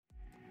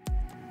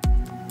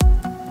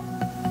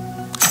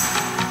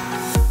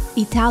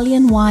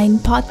Italian Wine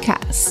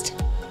Podcast.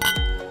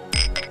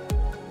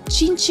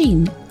 Chin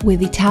Chin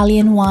with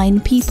Italian wine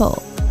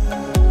people.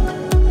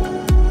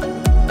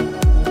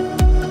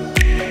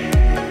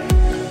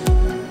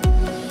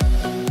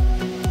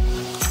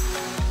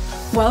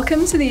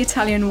 Welcome to the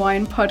Italian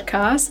Wine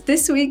Podcast.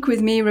 This week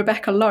with me,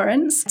 Rebecca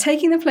Lawrence,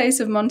 taking the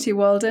place of Monty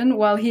Walden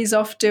while he's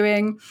off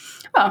doing,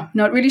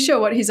 not really sure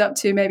what he's up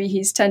to. Maybe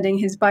he's tending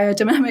his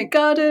biodynamic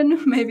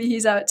garden. Maybe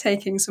he's out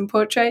taking some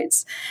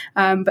portraits.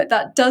 But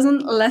that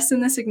doesn't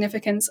lessen the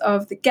significance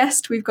of the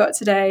guest we've got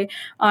today.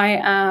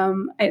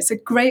 It's a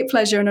great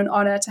pleasure and an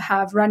honor to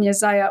have Rania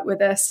Zayyat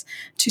with us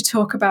to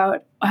talk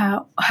about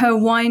her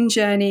wine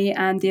journey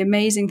and the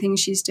amazing things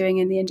she's doing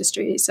in the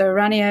industry. So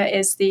Rania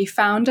is the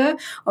founder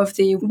of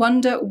the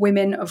Wonder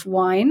Women of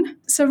Wine.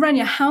 So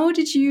Rania, how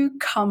did you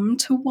come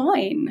to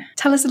wine?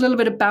 Tell us a little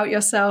bit about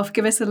yourself.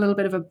 Give us a little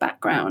bit of a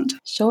background.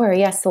 Sure.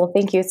 Yes. Well,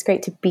 thank you. It's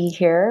great to be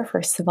here,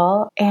 first of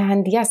all.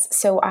 And yes,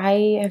 so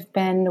I have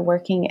been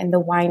working in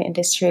the wine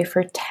industry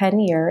for 10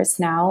 years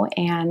now,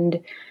 and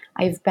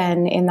I've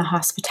been in the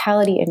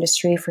hospitality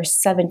industry for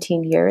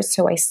 17 years.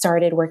 So I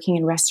started working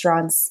in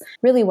restaurants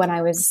really when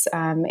I was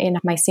in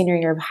my senior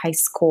year of high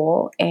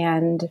school,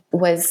 and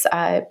was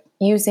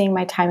using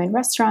my time in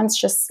restaurants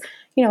just,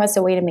 as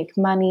a way to make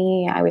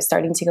money. I was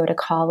starting to go to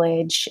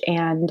college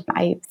and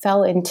I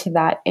fell into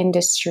that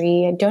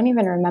industry. I don't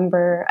even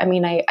remember.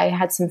 I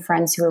had some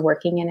friends who were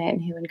working in it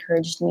and who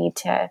encouraged me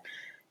to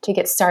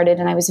get started,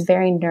 and I was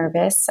very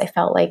nervous. I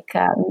felt like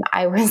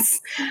I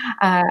was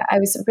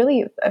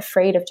really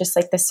afraid of just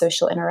like the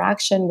social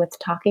interaction with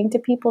talking to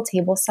people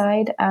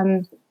tableside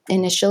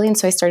initially. And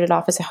so I started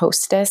off as a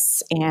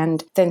hostess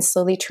and then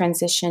slowly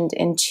transitioned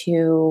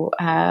into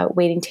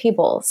waiting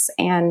tables.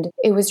 And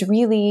it was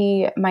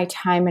really my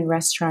time in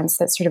restaurants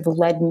that sort of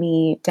led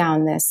me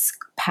down this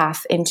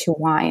path into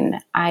wine.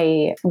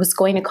 I was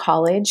going to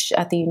college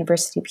at the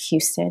University of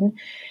Houston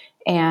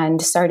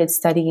and started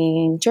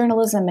studying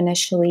journalism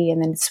initially,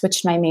 and then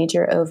switched my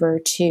major over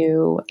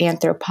to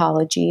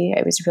anthropology.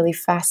 I was really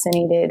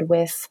fascinated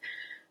with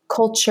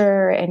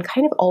culture and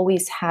kind of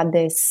always had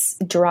this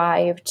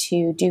drive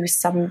to do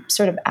some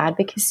sort of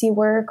advocacy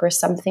work or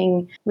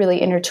something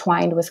really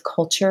intertwined with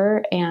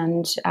culture.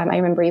 And I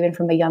remember even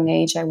from a young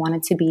age, I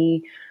wanted to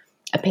be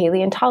a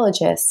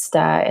paleontologist,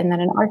 and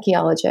then an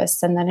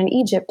archaeologist, and then an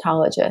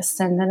Egyptologist,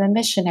 and then a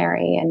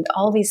missionary, and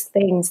all these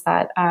things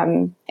that,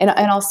 and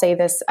I'll say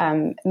this,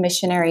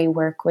 missionary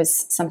work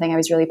was something I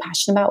was really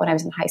passionate about when I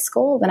was in high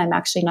school. Then I'm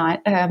actually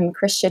not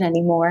Christian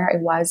anymore. I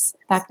was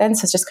back then.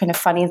 So it's just kind of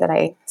funny that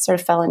I sort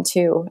of fell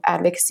into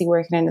advocacy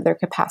work in another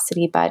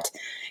capacity. But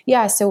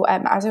yeah, so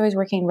as I was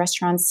working in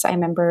restaurants, I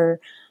remember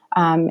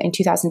in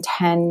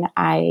 2010,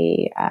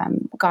 I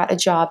got a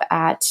job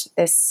at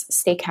this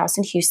steakhouse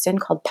in Houston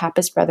called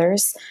Pappas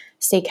Brothers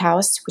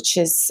Steakhouse, which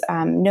is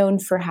known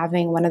for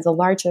having one of the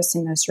largest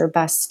and most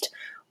robust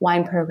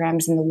wine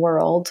programs in the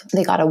world.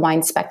 They got a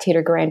Wine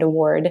Spectator Grand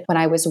Award when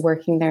I was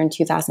working there in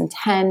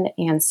 2010.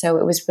 And so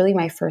it was really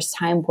my first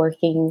time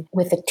working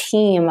with a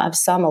team of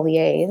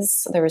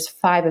sommeliers. There was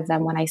 5 of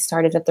them when I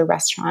started at the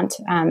restaurant,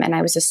 and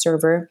I was a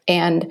server.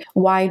 And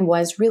wine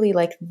was really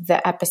like the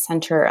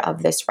epicenter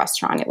of this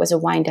restaurant. It was a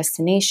wine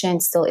destination,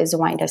 still is a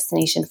wine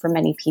destination for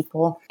many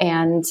people.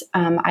 And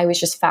I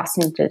was just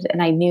fascinated.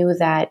 And I knew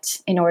that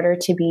in order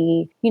to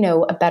be,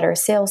 a better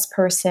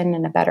salesperson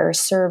and a better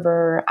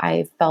server,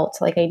 I felt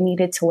like I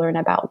needed to learn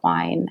about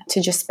wine to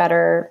just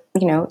better,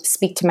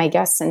 speak to my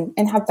guests and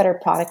have better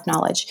product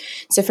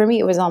knowledge. So for me,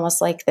 it was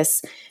almost like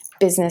this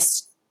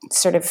business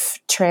sort of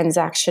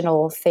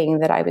transactional thing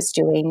that I was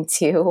doing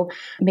to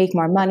make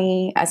more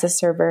money as a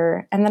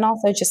server. And then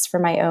also just for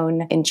my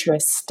own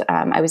interest,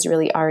 I was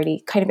really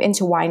already kind of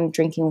into wine,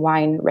 drinking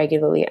wine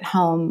regularly at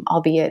home,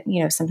 albeit,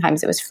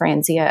 sometimes it was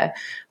Franzia,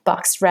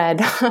 boxed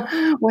red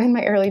in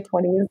my early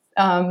 20s.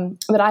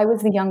 But I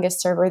was the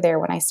youngest server there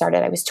when I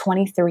started. I was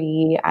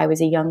 23. I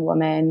was a young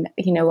woman.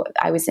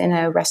 I was in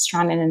a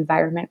restaurant and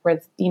environment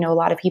where, a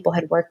lot of people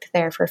had worked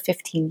there for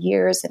 15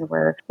 years and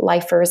were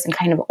lifers and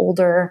kind of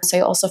older. So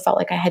I also felt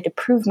like I had to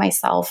prove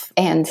myself.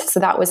 And so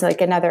that was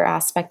like another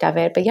aspect of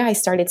it. But yeah, I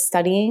started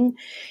studying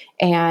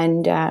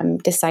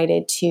and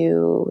decided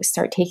to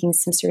start taking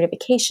some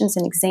certifications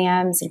and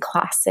exams and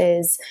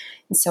classes.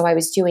 And so I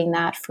was doing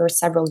that for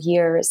several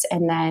years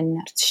and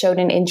then showed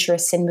an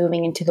interest in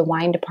moving into the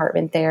wine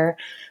department there.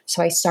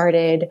 So I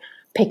started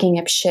picking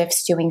up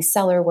shifts, doing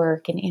cellar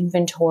work and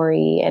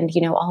inventory and,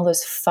 all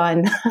those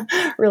fun,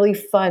 really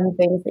fun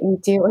things that you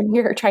do when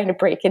you're trying to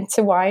break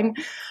into wine.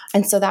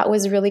 And so that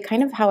was really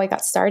kind of how I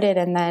got started.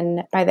 And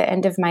then by the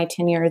end of my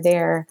tenure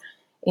there,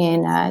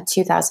 in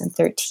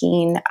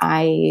 2013,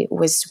 I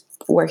was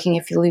working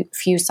a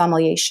few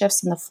sommelier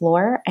shifts on the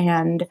floor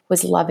and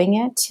was loving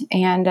it.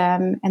 And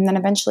then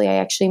eventually I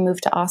actually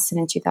moved to Austin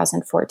in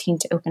 2014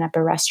 to open up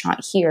a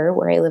restaurant here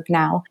where I live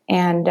now.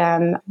 And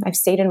I've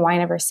stayed in wine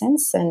ever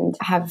since and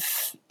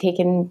have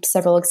taken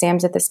several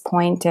exams at this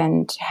point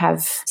and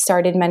have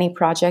started many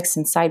projects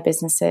and side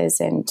businesses,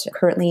 and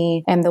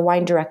currently am the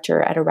wine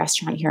director at a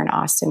restaurant here in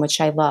Austin, which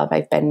I love.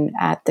 I've been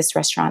at this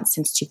restaurant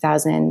since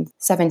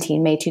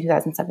 2017, May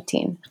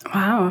 2017.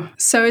 Wow.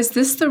 So is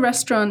this the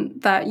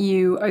restaurant that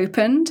you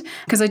opened?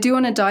 Because I do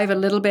want to dive a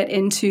little bit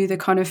into the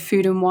kind of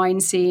food and wine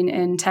scene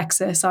in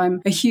Texas.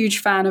 I'm a huge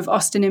fan of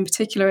Austin in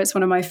particular. It's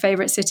one of my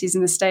favorite cities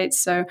in the States.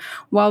 So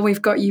while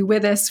we've got you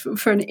with us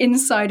for an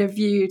insider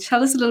view,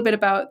 tell us a little bit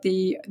about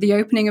the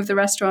opening of the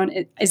restaurant.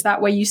 Is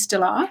that where you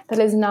still are? That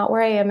is not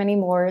where I am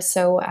anymore.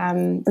 So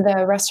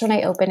the restaurant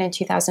I opened in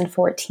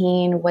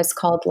 2014 was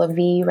called La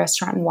Vie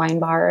Restaurant and Wine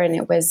Bar, and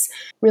it was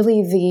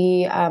really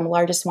the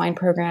largest wine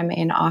program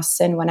in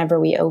Austin. Whenever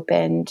we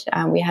opened,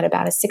 we had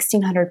about a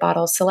 1,600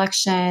 bottle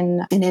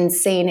selection, an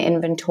insane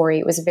inventory.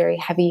 It was very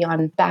heavy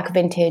on back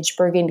vintage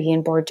Burgundy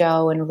and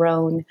Bordeaux and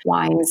Rhone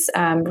wines,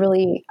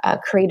 really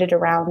created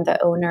around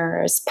the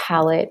owner's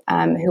palate,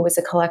 who was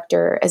a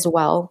collector as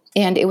well.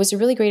 And it was a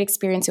really great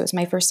experience. It was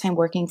my first time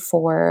working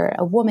for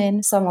a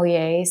woman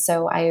sommelier.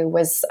 So I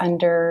was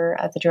under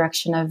the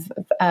direction of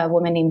a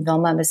woman named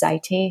Vilma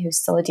Mazaite, who's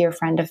still a dear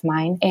friend of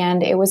mine.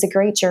 And it was a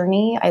great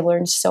journey. I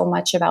learned so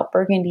much about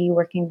Burgundy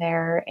working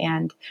there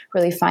and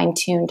really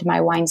fine-tuned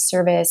my wine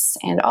service.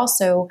 And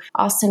also,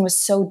 Austin was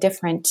so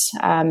different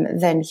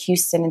than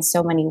Houston in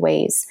so many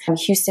ways.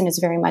 Houston is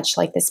very much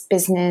like this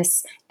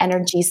business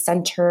energy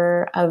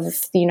center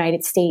of the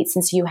United States.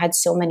 And so you had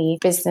so many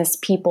business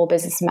people,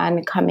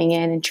 businessmen coming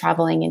in and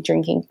traveling and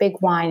drinking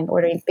big wine and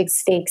ordering big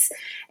steaks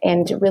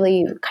and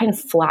really kind of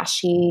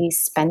flashy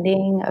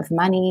spending of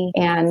money,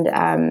 and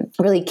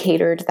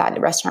that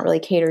restaurant really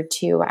catered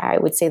to, I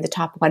would say, the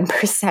top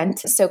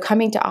 1%. So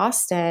coming to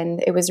Austin,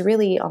 it was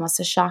really almost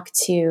a shock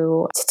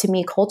to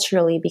me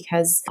culturally,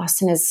 because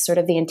Austin is sort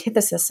of the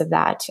antithesis of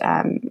that.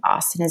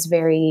 Austin is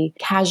very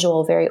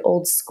casual, very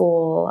old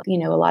school, a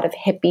lot of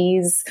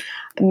hippies.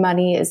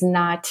 Money is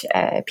not,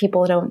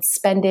 people don't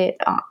spend it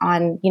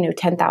on,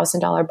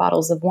 $10,000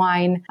 bottles of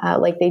wine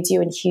like they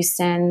do in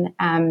Houston.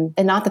 And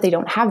not that they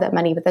don't have that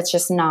money, but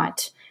that's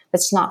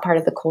not part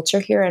of the culture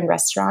here in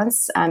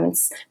restaurants.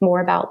 It's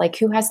more about like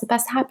who has the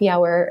best happy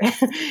hour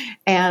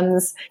and,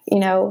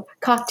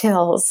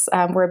 cocktails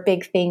were a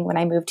big thing when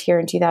I moved here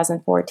in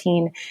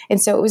 2014.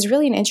 And so it was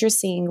really an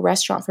interesting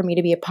restaurant for me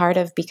to be a part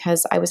of,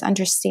 because I was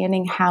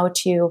understanding how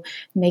to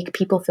make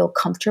people feel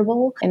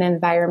comfortable in an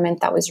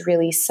environment that was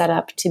really set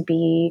up to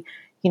be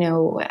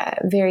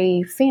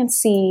very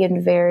fancy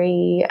and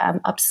very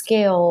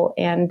upscale,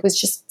 and was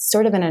just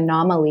sort of an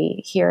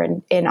anomaly here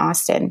in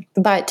Austin.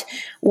 But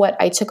what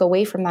I took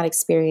away from that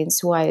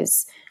experience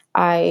was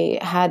I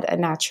had a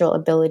natural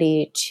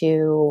ability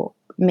to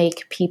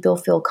make people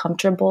feel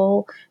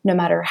comfortable no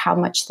matter how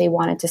much they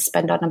wanted to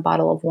spend on a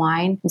bottle of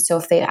wine. And so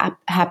if they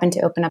happened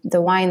to open up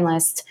the wine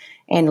list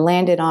and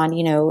landed on,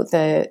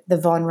 the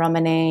Von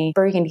Romanet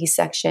Burgundy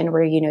section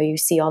where, you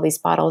see all these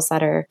bottles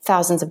that are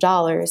thousands of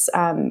dollars,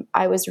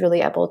 I was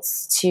really able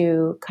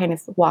to kind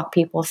of walk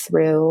people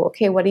through,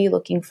 okay, what are you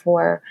looking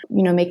for?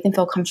 Make them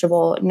feel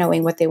comfortable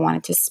knowing what they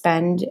wanted to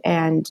spend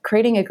and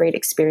creating a great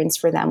experience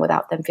for them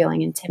without them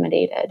feeling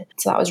intimidated.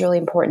 So that was really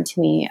important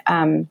to me.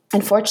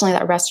 Unfortunately,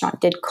 that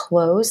restaurant did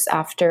close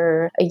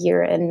after a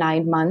year and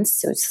 9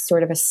 months. It was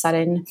sort of a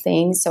sudden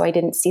thing, so I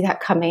didn't see that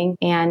coming.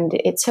 And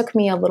it took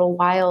me a little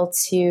while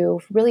to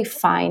really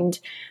find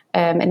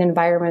an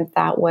environment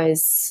that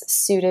was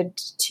suited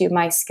to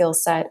my skill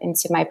set and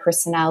to my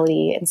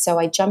personality. And so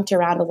I jumped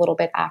around a little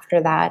bit after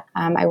that.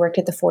 I worked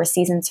at the Four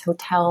Seasons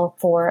Hotel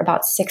for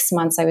about 6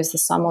 months. I was the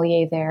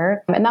sommelier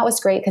there. And that was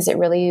great because it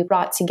really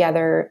brought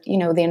together,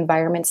 the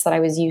environments that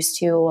I was used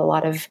to, a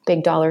lot of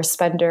big dollar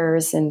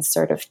spenders and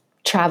sort of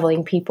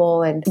traveling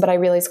people. But I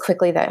realized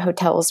quickly that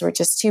hotels were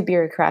just too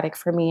bureaucratic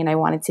for me, and I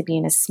wanted to be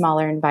in a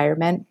smaller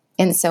environment.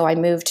 And so I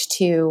moved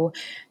to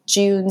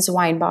June's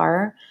Wine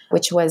Bar,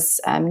 which was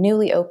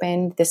newly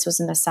opened. This was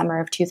in the summer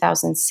of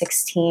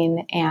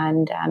 2016,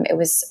 and it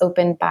was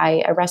opened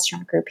by a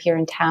restaurant group here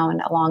in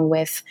town, along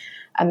with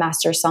a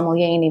master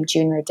sommelier named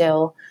June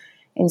Radill.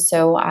 And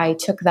so I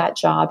took that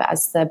job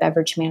as the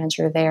beverage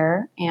manager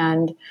there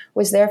and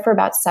was there for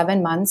about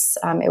 7 months.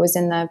 It was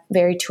in the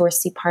very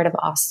touristy part of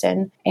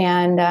Austin,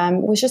 and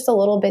it was just a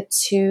little bit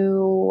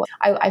too,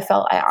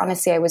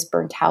 honestly, I was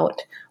burnt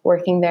out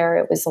working there.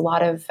 It was a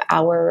lot of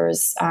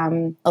hours,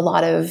 a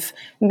lot of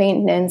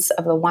maintenance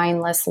of the wine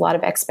list, a lot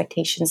of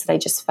expectations that I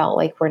just felt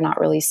like were not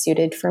really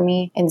suited for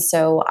me. And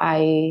so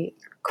I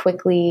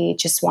quickly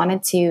just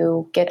wanted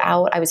to get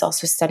out. I was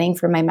also studying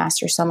for my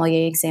master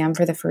sommelier exam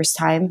for the first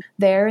time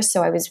there.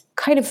 So I was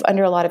kind of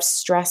under a lot of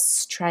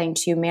stress trying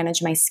to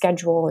manage my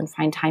schedule and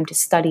find time to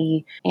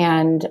study.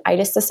 And I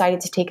just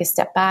decided to take a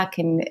step back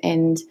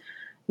and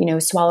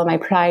swallow my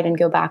pride and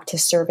go back to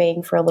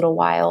serving for a little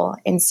while.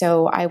 And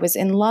so I was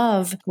in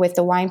love with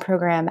the wine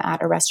program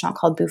at a restaurant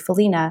called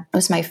Bufalina. It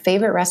was my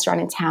favorite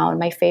restaurant in town,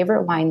 my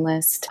favorite wine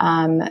list.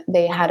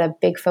 They had a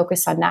big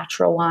focus on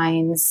natural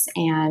wines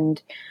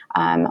and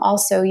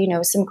also,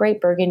 some great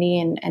Burgundy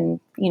and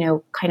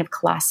kind of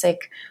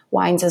classic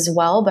wines as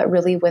well, but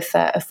really with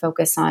a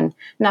focus on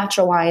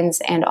natural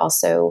wines and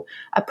also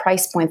a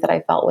price point that I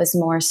felt was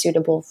more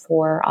suitable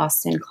for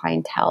Austin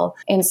clientele.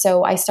 And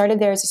so I started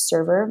there as a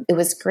server. It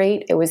was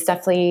great. It was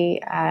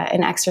definitely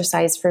an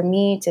exercise for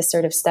me to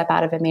sort of step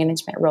out of a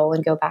management role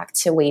and go back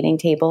to waiting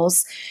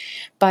tables.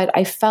 But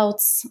I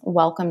felt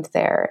welcomed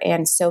there.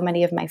 And so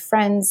many of my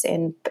friends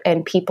and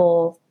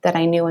people that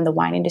I knew in the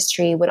wine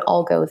industry would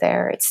all go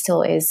there. It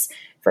still is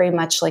very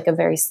much like a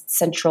very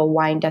central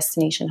wine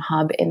destination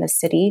hub in the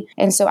city.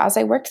 And so as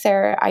I worked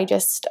there, I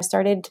just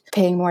started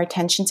paying more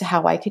attention to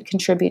how I could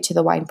contribute to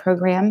the wine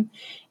program.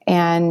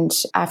 And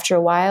after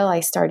a while, I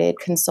started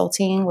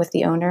consulting with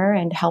the owner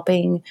and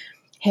helping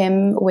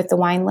him with the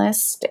wine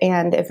list,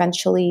 and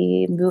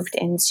eventually moved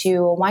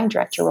into a wine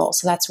director role.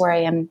 So that's where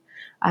I am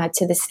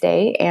to this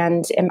day,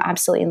 and am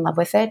absolutely in love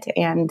with it,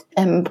 and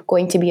am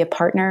going to be a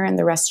partner in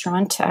the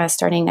restaurant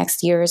starting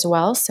next year as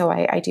well. So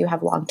I do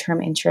have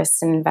long-term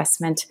interest and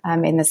investment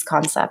in this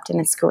concept, and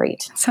it's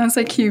great. Sounds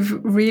like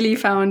you've really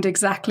found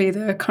exactly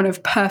the kind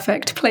of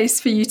perfect place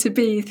for you to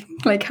be,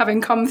 like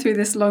having come through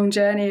this long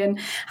journey and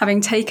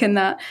having taken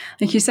that,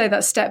 like you say,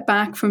 that step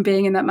back from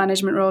being in that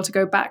management role to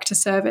go back to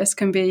service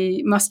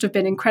must have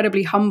been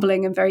incredibly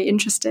humbling and very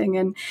interesting,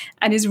 and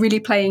is really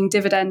playing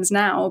dividends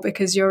now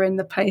because you're in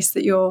the place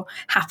that you're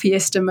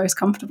happiest and most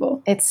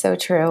comfortable. It's so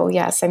true.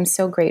 Yes, I'm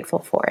so grateful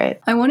for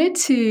it. I wanted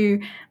to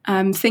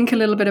think a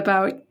little bit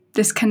about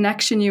this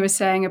connection you were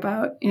saying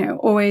about,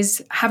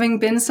 always having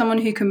been someone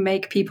who can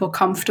make people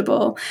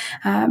comfortable,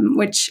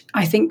 which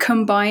I think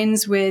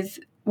combines with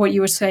what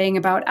you were saying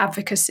about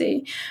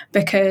advocacy,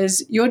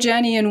 because your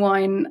journey in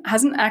wine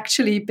hasn't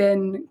actually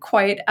been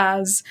quite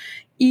as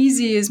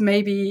easy as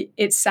maybe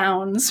it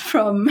sounds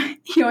from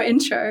your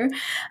intro.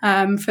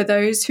 For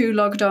those who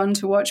logged on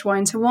to watch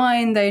Wine to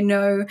Wine, they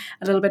know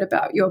a little bit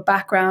about your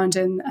background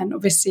and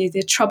obviously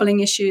the troubling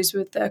issues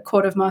with the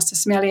Court of Master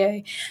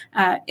Sommelier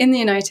in the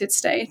United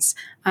States.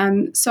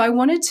 So I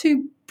wanted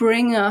to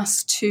bring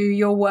us to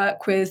your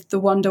work with the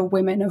Wonder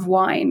Women of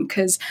Wine,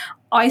 because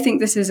I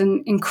think this is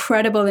an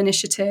incredible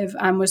initiative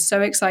and was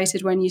so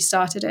excited when you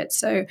started it.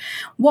 So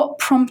what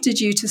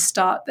prompted you to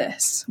start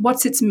this?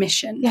 What's its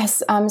mission?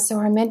 Yes, so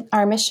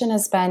our mission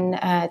has been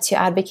to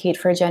advocate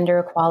for gender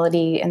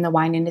equality in the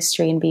wine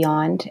industry and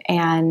beyond.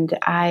 And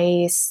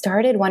I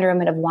started Wonder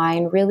Women of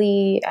Wine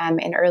really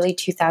in early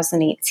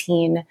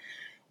 2018.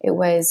 It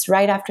was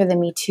right after the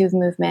Me Too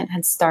movement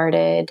had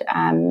started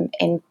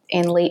in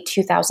late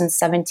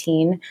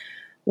 2017,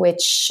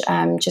 which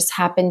just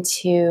happened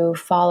to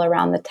fall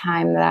around the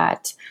time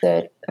that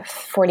the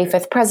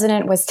 45th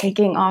president was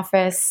taking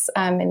office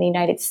in the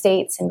United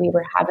States. And we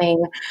were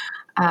having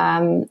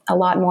a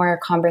lot more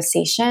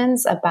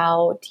conversations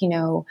about,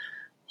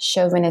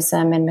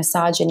 chauvinism and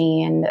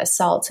misogyny and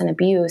assault and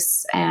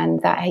abuse.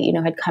 And that,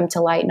 had come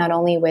to light not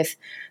only with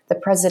the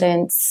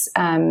president's,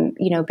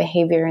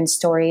 behavior and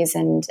stories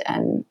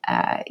and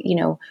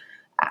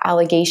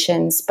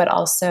allegations, but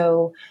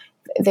also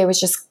there was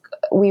just,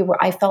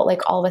 I felt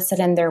like all of a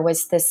sudden there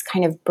was this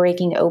kind of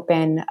breaking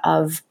open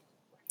of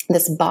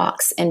this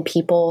box and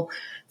people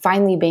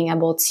finally being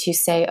able to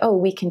say, oh,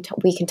 we can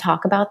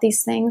talk about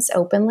these things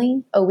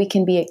openly. Oh, we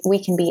can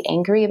be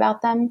angry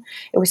about them.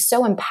 It was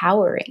so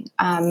empowering.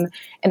 And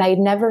I had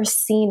never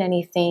seen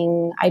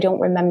anything. I don't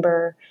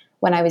remember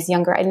when I was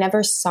younger, I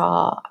never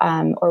saw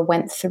or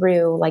went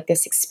through like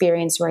this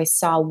experience where I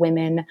saw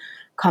women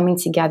coming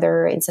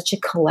together in such a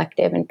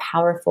collective and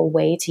powerful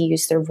way to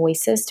use their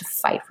voices to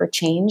fight for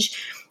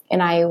change.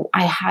 And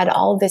I had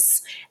all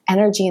this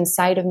energy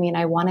inside of me, and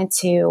I wanted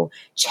to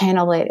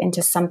channel it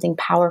into something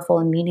powerful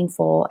and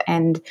meaningful.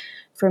 And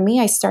for me,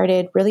 I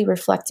started really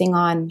reflecting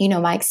on,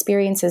 my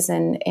experiences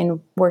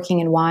in working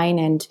in wine,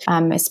 and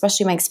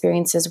especially my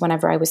experiences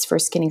whenever I was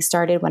first getting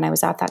started, when I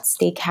was at that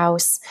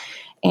steakhouse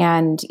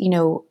and,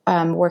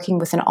 working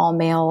with an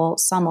all-male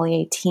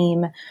sommelier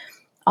team,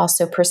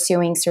 also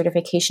pursuing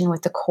certification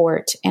with the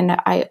court. And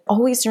I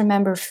always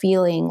remember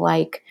feeling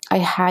like I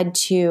had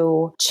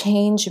to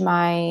change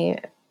my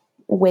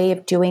way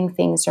of doing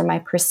things or my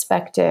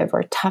perspective,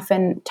 or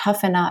toughen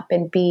up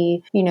and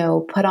be,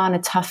 put on a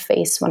tough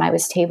face when I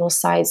was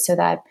tableside so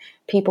that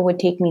people would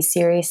take me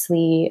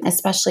seriously,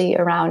 especially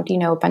around,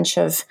 a bunch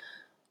of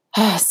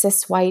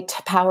cis white,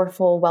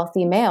 powerful,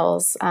 wealthy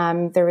males.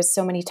 There was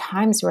so many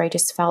times where I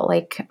just felt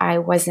like I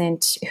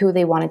wasn't who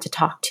they wanted to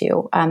talk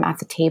to at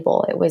the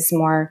table. It was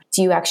more,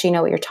 do you actually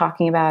know what you're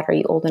talking about? Are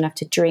you old enough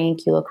to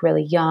drink? You look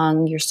really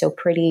young. You're so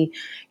pretty.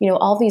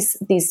 All these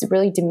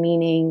really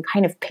demeaning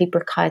kind of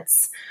paper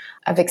cuts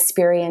of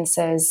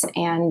experiences.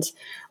 And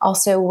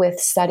also with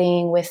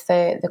studying with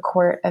the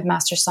Court of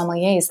Master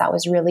Sommeliers, that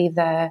was really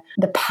the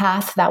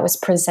path that was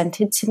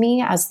presented to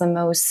me as the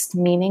most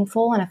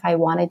meaningful. And if I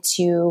wanted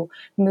to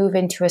move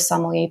into a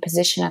sommelier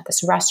position at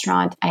this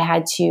restaurant, I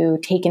had to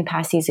take and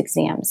pass these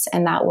exams.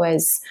 And that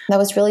was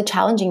really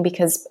challenging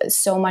because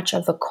so much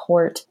of the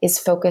court is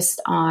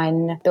focused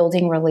on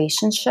building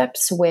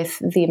relationships with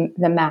the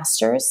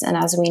masters. And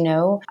as we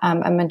know,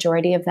 a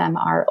majority of them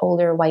are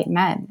older white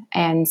men.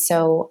 And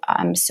so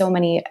so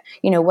many,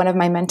 one of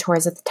my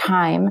mentors at the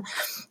time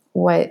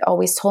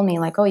always told me,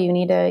 like, oh, you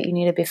need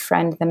to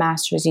befriend the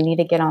masters. You need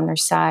to get on their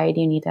side.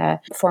 You need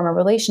to form a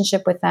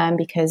relationship with them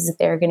because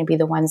they're going to be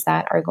the ones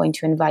that are going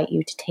to invite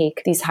you to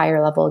take these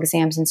higher level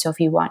exams. And so if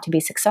you want to be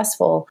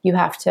successful, you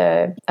have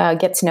to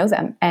get to know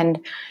them.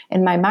 And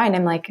in my mind,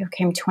 I'm like,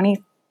 okay, I'm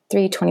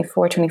 23,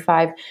 24,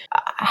 25.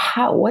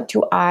 What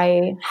do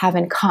I have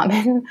in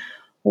common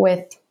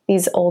with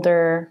these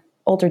older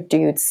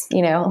dudes,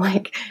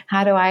 like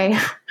how do I,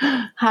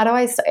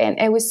 and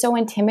it was so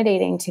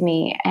intimidating to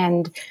me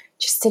and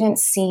just didn't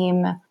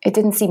seem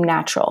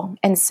natural.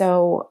 And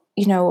so,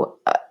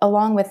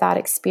 along with that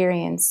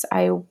experience,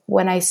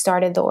 when I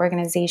started the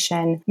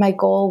organization, my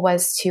goal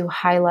was to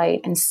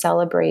highlight and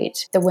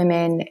celebrate the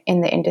women in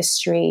the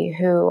industry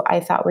who I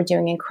thought were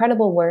doing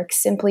incredible work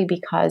simply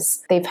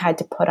because they've had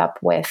to put up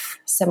with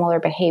similar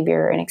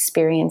behavior and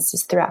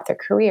experiences throughout their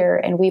career.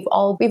 And we've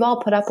all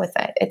put up with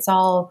it. It's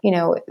all,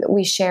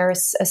 we share a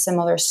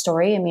similar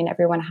story. I mean,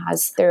 everyone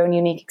has their own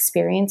unique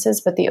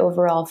experiences, but the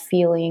overall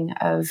feeling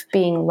of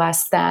being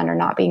less than or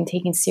not being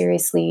taken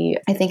seriously,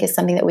 I think is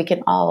something that we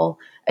can all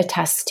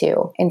attest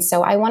to. And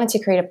so I wanted to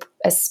create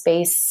a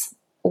space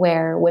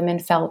where women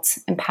felt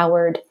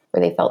empowered,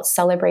 where they felt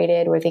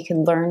celebrated, where they could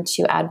learn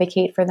to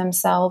advocate for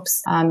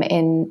themselves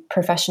in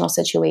professional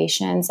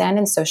situations and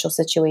in social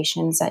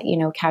situations at,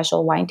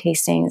 casual wine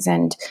tastings,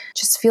 and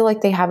just feel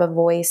like they have a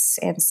voice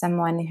and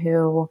someone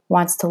who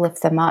wants to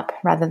lift them up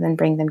rather than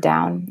bring them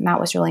down. And that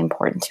was really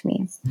important to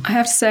me. I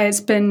have to say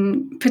it's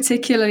been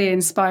particularly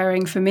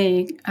inspiring for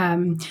me.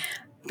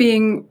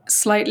 Being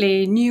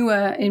slightly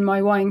newer in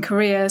my wine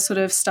career, sort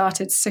of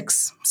started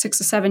six or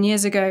 7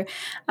 years ago.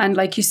 And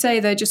like you say,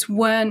 there just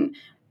weren't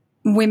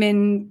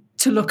women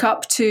to look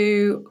up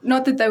to.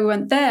 Not that they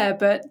weren't there,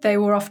 but they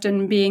were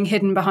often being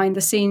hidden behind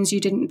the scenes. They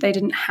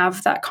didn't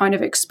have that kind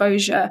of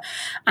exposure.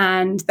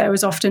 And there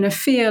was often a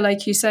fear,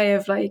 like you say,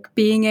 of like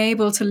being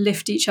able to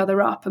lift each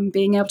other up and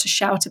being able to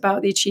shout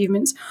about the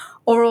achievements,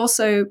 or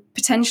also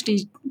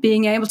potentially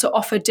being able to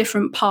offer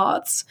different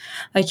paths.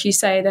 Like you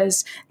say,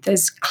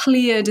 there's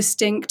clear,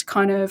 distinct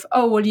kind of,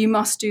 oh, well, you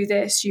must do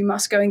this. You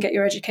must go and get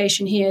your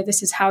education here.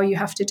 This is how you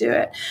have to do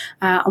it.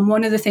 And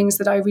one of the things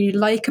that I really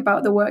like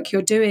about the work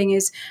you're doing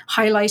is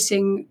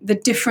highlighting the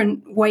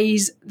different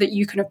ways that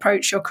you can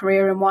approach your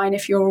career in wine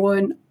if you're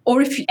one, or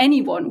if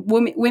anyone,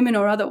 women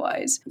or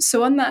otherwise.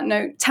 So on that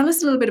note, tell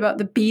us a little bit about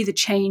the Be the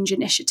Change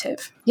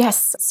initiative.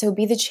 Yes. So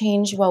Be the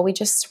Change, well, we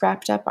just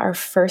wrapped up our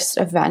first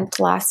event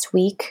last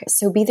week.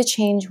 So Be the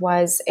Change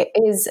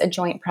is a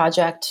joint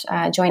project,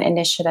 joint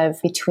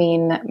initiative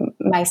between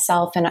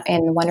myself and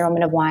Wonder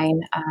Woman of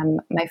Wine,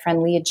 my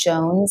friend Leah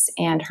Jones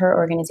and her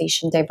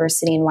organization,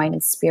 Diversity in Wine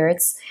and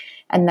Spirits.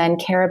 And then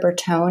Cara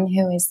Bertone,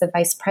 who is the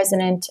vice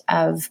president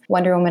of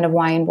Wonder Woman of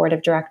Wine Board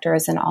of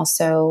Directors and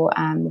also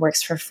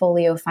works for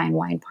Folio Fine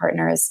Wine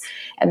Partners.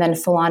 And then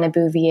Bufalina,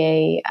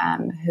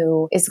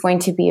 who is going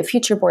to be a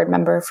future board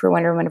member for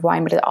Wonder Woman of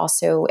Wine, but it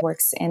also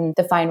works in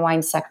the fine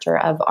wine sector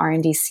of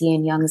RNDC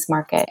and Young's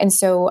Market. And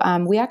so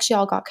we actually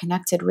all got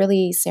connected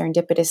really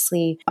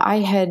serendipitously.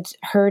 I had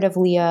heard of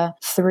Leah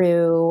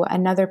through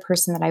another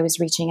person that I was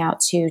reaching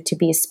out to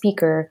be a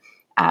speaker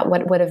at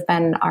what would have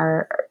been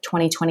our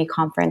 2020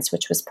 conference,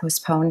 which was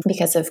postponed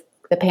because of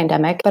the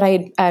pandemic. But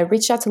I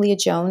reached out to Leah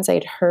Jones. I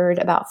had heard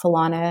about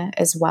Bufalina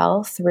as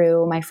well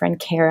through my friend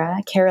Cara.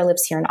 Cara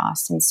lives here in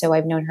Austin, so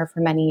I've known her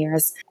for many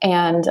years.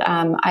 And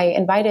I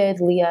invited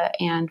Leah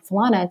and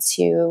Bufalina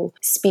to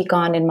speak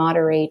on and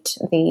moderate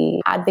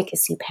the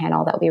advocacy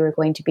panel that we were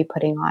going to be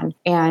putting on.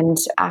 And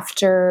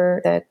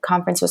after the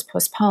conference was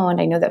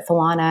postponed, I know that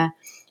Bufalina,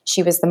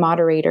 she was the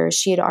moderator.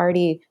 She had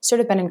already sort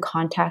of been in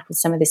contact with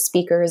some of the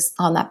speakers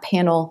on that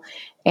panel,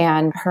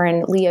 and her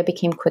and Leah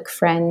became quick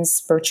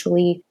friends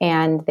virtually.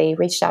 And they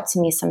reached out to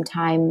me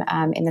sometime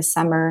in the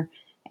summer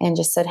and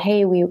just said,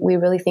 hey, we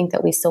really think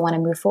that we still want to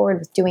move forward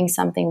with doing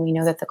something. We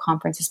know that the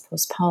conference is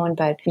postponed,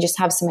 but we just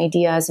have some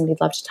ideas and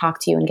we'd love to talk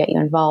to you and get you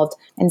involved.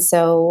 And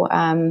so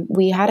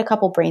we had a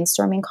couple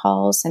brainstorming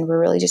calls and we're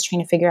really just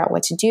trying to figure out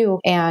what to do,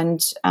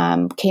 and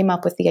came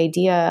up with the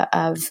idea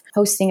of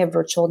hosting a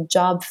virtual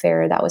job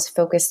fair that was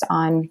focused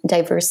on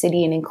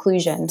diversity and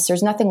inclusion. So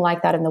there's nothing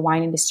like that in the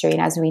wine industry.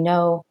 And as we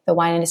know, the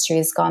wine industry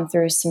has gone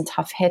through some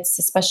tough hits,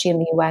 especially in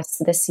the US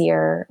this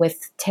year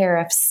with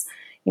tariffs,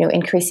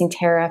 increasing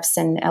tariffs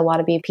and a lot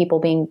of people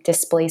being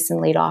displaced and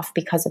laid off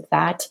because of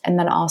that. And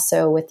then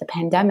also with the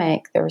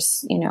pandemic,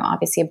 there's,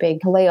 obviously a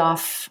big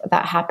layoff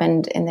that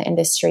happened in the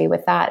industry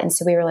with that. And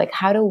so we were like,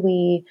 how do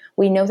we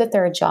know that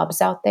there are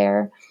jobs out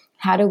there.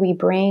 How do we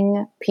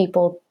bring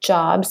people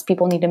jobs?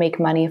 People need to make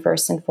money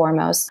first and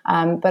foremost.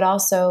 But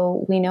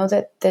also we know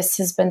that this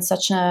has been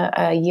such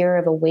a year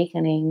of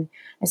awakening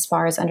as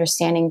far as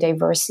understanding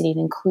diversity and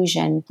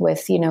inclusion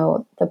with,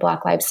 the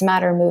Black Lives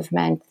Matter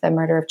movement, the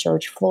murder of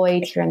George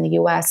Floyd here in the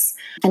US,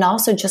 and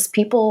also just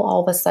people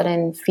all of a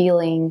sudden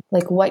feeling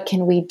like, what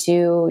can we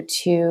do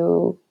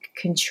to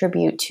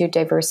contribute to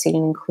diversity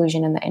and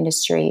inclusion in the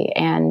industry.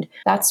 And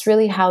that's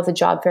really how the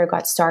job fair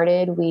got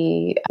started.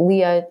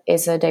 Leah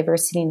is a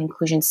diversity and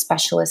inclusion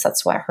specialist.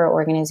 That's what her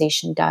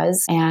organization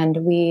does. And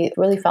we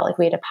really felt like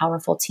we had a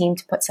powerful team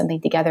to put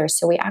something together.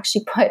 So we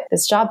actually put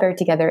this job fair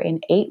together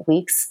in 8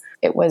 weeks.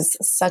 It was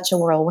such a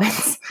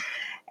whirlwind.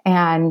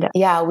 And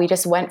yeah, we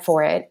just went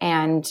for it.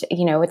 And,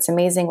 it's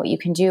amazing what you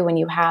can do when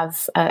you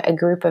have a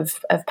group of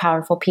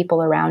powerful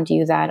people around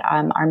you that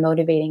are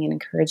motivating and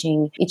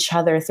encouraging each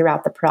other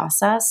throughout the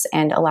process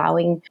and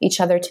allowing each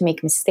other to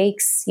make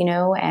mistakes,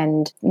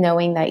 and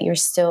knowing that you're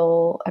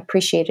still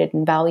appreciated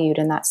and valued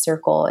in that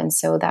circle. And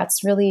so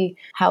that's really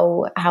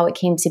how it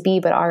came to be.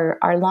 But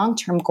our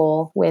long-term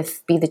goal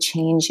with Be the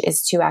Change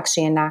is to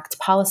actually enact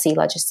policy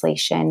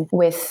legislation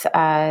with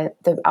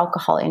the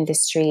alcohol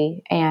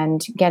industry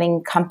and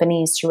getting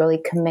companies to really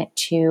commit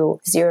to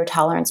zero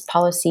tolerance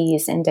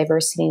policies and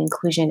diversity and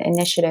inclusion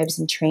initiatives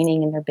and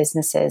training in their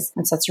businesses.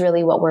 And so that's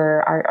really what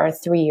our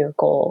 3-year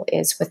goal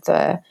is with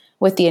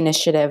the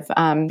initiative.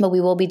 But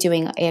we will be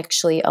doing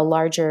actually a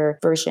larger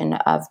version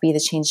of Be the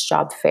Change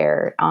Job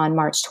Fair on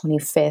March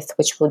 25th,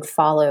 which would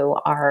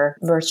follow our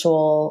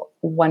virtual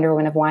Wonder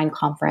Woman of Wine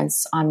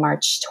conference on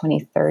March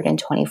 23rd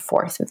and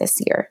 24th of this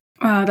year.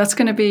 Wow, that's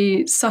going to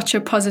be such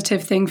a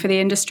positive thing for the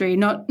industry,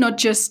 not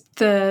just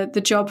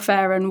the job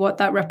fair and what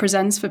that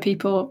represents for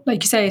people,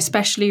 like you say,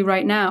 especially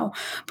right now,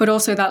 but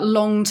also that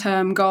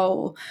long-term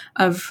goal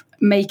of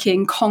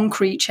making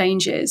concrete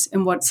changes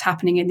in what's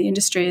happening in the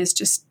industry is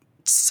just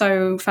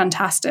so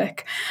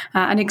fantastic,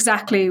 and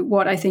exactly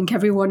what I think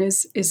everyone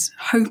is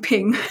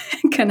hoping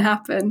can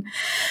happen.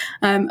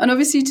 And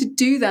obviously to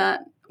do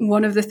that,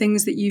 one of the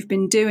things that you've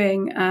been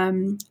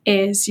doing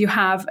is you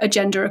have a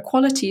gender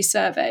equality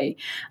survey.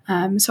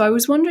 So I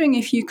was wondering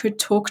if you could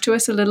talk to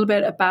us a little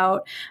bit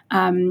about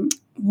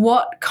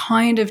what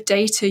kind of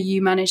data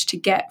you managed to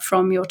get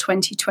from your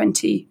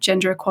 2020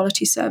 gender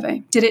equality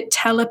survey. Did it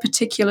tell a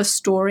particular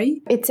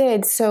story? It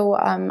did. So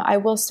I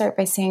will start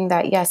by saying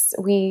that, yes,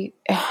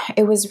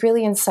 it was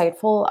really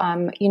insightful.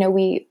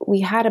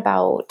 We had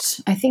about,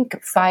 I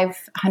think,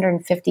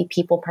 550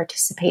 people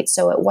participate.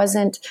 So it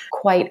wasn't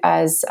quite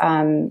as,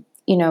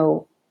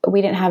 we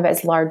didn't have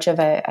as large of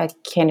a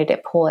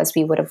candidate pool as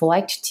we would have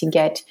liked to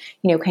get,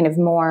 kind of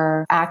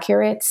more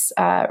accurate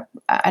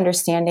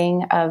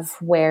understanding of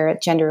where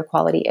gender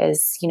equality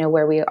is,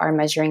 where we are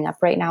measuring up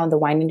right now in the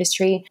wine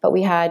industry. But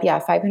we had,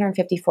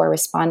 554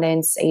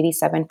 respondents,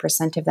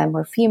 87% of them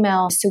were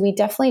female. So we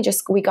definitely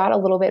we got a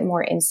little bit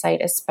more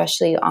insight,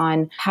 especially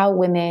on how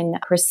women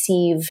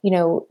perceive,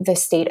 the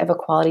state of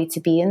equality to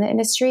be in the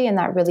industry. And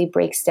that really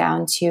breaks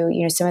down to,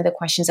 some of the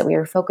questions that we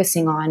were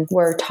focusing on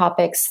were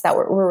topics that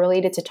were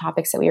related to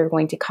topics that we were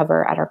going to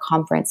cover at our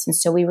conference. And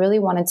so we really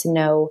wanted to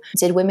know,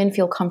 did women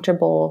feel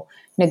comfortable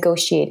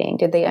negotiating?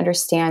 Did they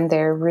understand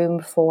their room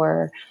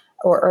for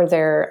or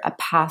their a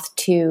path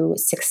to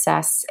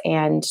success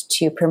and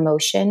to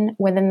promotion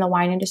within the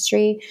wine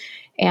industry?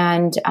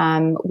 And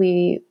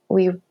we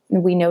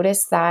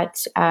noticed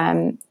that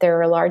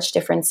there are large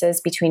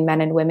differences between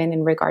men and women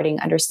in regarding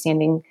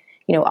understanding,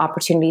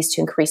 opportunities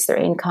to increase their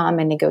income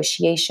and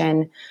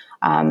negotiation.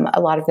 A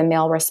lot of the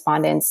male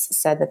respondents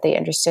said that they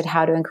understood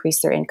how to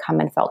increase their income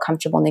and felt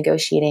comfortable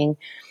negotiating,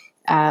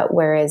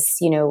 whereas,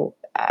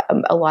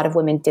 a lot of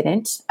women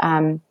didn't.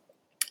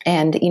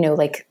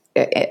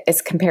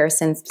 As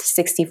comparisons,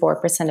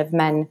 64% of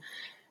men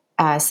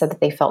said that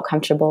they felt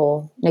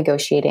comfortable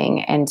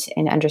negotiating and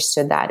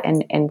understood that,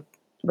 and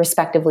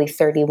respectively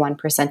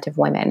 31% of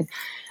women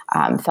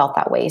felt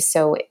that way.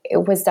 So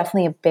it was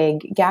definitely a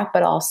big gap,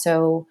 but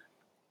also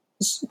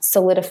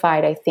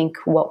solidified, I think,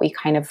 what we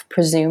kind of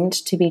presumed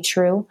to be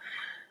true.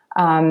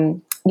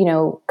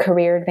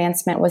 Career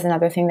advancement was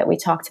another thing that we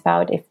talked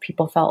about. If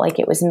people felt like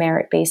it was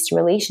merit-based,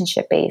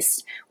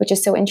 relationship-based, which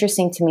is so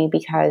interesting to me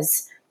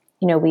because,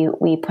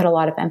 we put a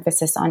lot of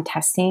emphasis on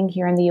testing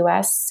here in the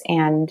US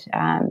and,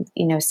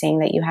 saying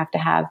that you have to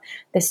have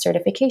this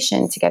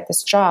certification to get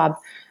this job.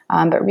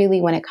 But really,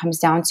 when it comes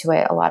down to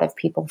it, a lot of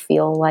people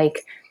feel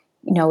like,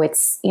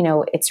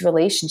 it's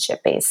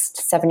relationship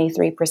based.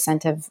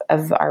 73%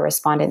 of our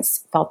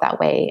respondents felt that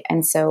way.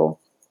 And so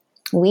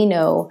we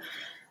know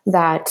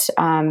that,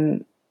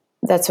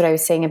 that's what I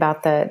was saying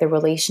about the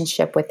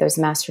relationship with those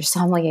master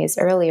sommeliers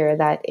earlier,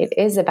 that it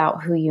is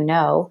about who you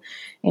know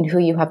and who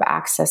you have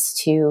access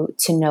to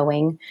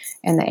knowing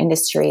in the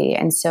industry.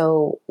 And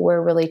so we're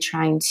really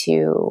trying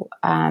to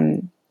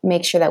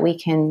make sure that we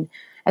can,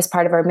 as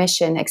part of our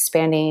mission,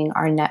 expanding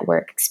our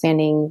network,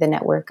 expanding the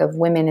network of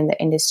women in the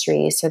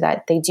industry so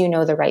that they do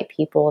know the right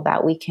people,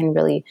 that we can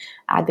really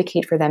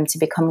advocate for them to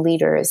become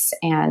leaders.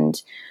 And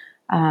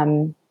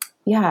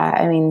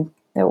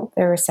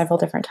there were several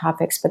different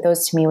topics, but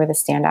those to me were the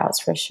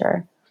standouts for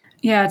sure.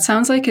 Yeah, it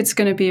sounds like it's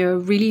going to be a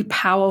really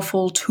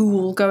powerful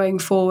tool going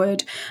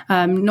forward,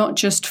 not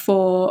just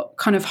for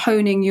kind of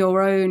honing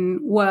your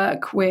own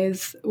work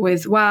with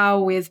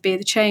WOW, with Be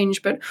the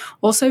Change, but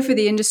also for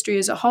the industry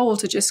as a whole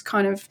to just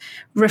kind of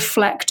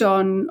reflect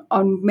on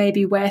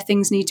maybe where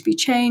things need to be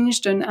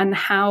changed and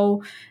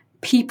how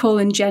people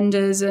and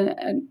genders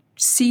and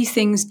see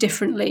things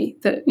differently,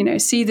 that,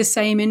 see the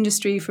same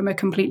industry from a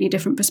completely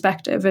different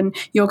perspective, and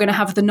you're going to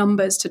have the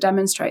numbers to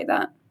demonstrate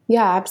that.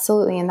 Yeah,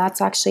 absolutely. And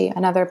that's actually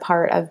another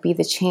part of Be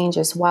the Change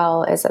as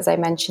well, is, as I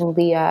mentioned,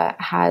 Leah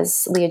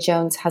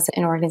Jones has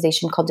an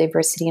organization called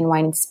Diversity in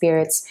Wine and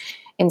Spirits.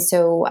 And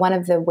so one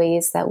of the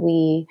ways that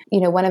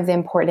one of the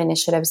important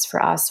initiatives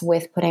for us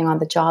with putting on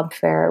the job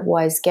fair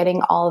was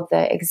getting all of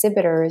the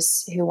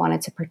exhibitors who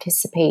wanted to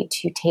participate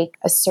to take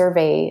a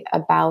survey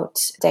about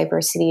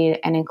diversity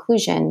and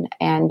inclusion,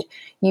 and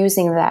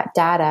using that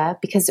data,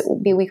 because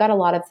we got a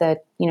lot of the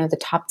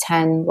top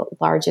 10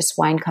 largest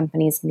wine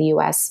companies in the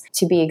US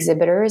to be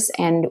exhibitors.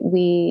 And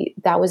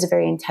that was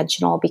very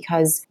intentional,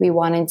 because we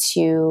wanted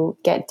to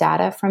get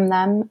data from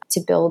them to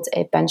build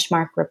a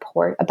benchmark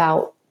report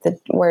about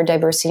where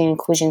diversity and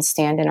inclusion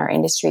stand in our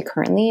industry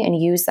currently,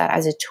 and use that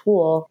as a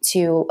tool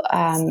to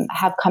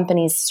have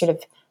companies sort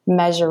of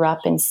measure up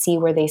and see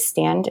where they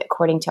stand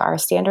according to our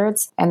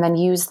standards, and then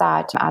use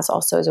that as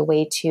a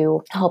way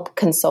to help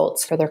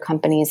consult for their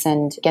companies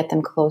and get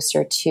them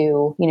closer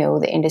to,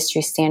 the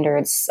industry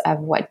standards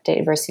of what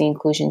diversity and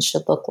inclusion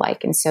should look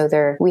like. And so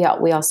we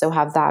also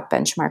have that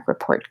benchmark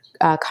report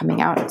coming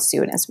out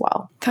soon as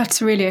well.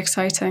 That's really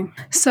exciting.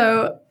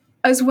 So,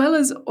 as well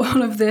as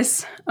all of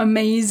this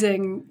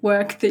amazing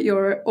work that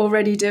you're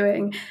already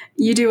doing,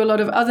 you do a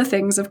lot of other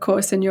things, of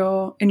course, in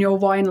your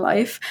wine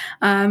life,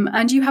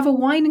 and you have a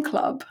wine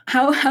club.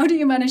 How do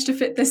you manage to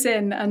fit this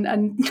in,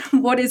 and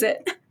what is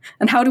it,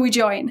 and how do we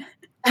join?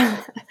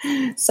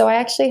 So I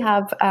actually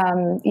have,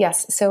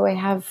 So I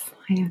have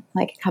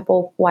like a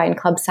couple wine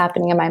clubs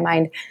happening in my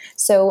mind.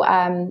 So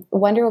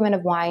Wonder Woman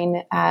of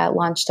Wine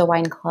launched a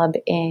wine club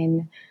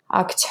in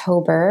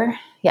October.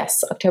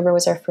 Yes, October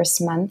was our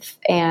first month.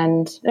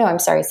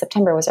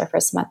 September was our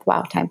first month.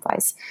 Wow, time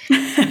flies.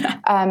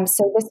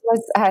 So this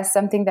was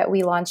something that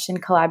we launched in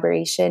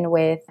collaboration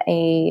with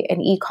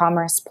an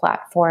e-commerce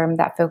platform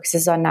that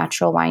focuses on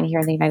natural wine here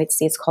in the United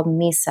States called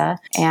Misa.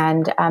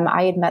 And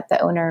I had met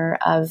the owner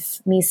of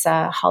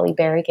Misa, Holly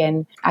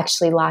Berrigan,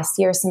 actually last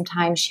year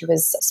sometime. She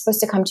was supposed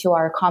to come to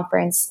our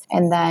conference,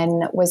 and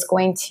then was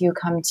going to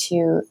come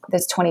to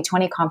this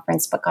 2020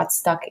 conference, but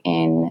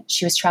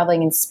she was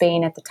traveling in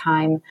Spain at the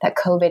time that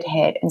COVID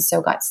hit, and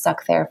so got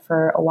stuck there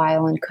for a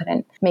while and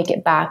couldn't make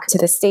it back to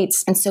the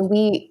States. And so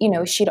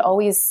she'd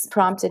always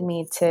prompted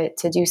me to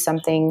do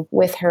something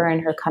with her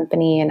and her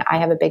company, and I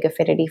have a big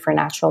affinity for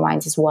natural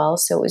wines as well.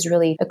 So it was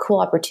really a cool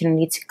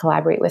opportunity to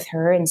collaborate with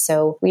her. And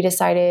so we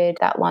decided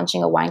that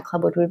launching a wine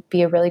club would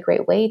be a really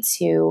great way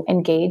to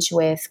engage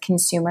with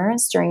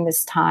consumers during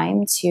this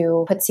time,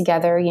 to put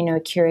together, a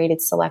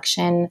curated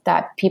selection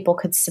that people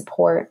could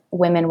support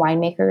women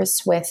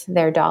winemakers with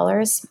their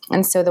dollars.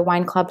 And so the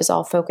wine club is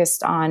all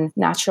focused on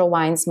natural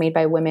wines made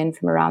by women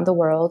from around the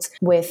world,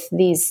 with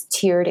these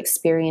tiered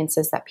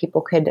experiences that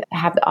people could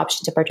have the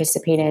option to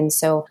participate in.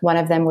 So one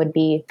of them would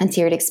be a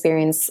tiered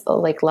experience,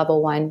 like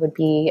level one would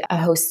be a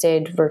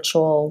hosted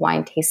virtual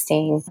wine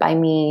tasting by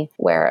me,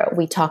 where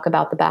we talk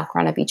about the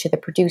background of each of the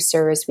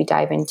producers. We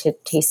dive into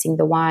tasting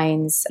the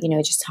wines,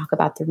 just talk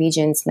about the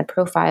regions and the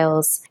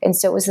profiles. And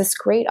so it was this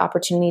great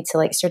opportunity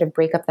to sort of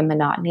break up the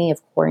monotony of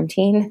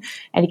quarantine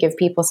and give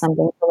people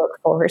something to look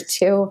forward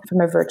to from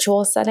a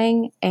virtual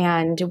setting.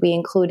 And we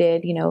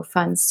included,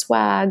 fun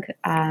swag,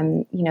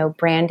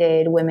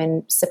 branded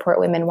support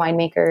women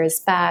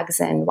winemakers bags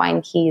and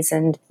wine keys,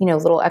 and,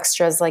 little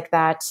extras like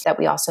that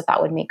we also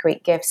thought would make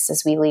great gifts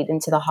as we lead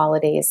into the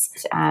holidays.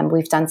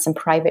 We've done some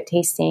private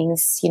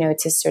tastings,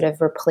 to sort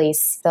of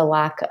replace the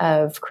lack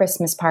of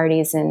Christmas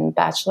parties and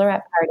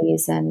bachelorette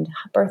parties and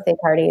birthday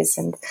parties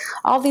and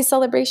all these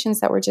celebrations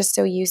that we're just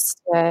so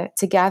used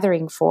to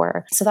gathering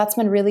for. So that's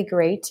been really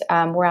great.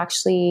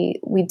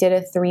 We did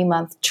a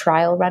 3-month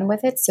trial run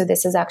with it. So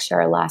this is actually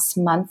our last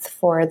month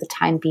for the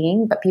time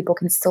being, but people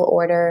can still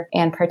order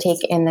and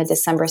partake in the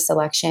December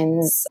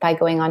selections by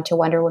going on to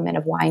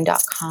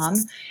wonderwomanofwine.com.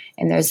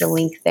 And there's a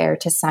link there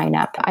to sign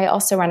up. I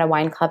also run a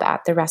wine club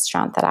at the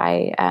restaurant that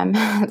I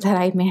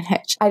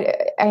manage.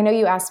 I know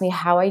you asked me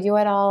how I do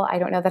it all. I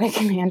don't know that I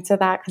can answer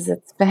that, because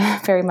it's been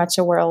very much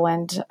a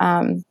whirlwind,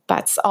 but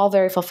it's all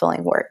very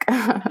fulfilling work.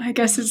 I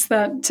guess it's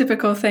that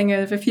typical thing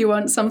of, if you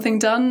want something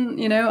done,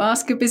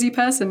 ask a busy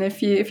person.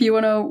 If you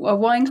want a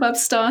wine club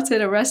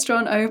started, a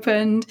restaurant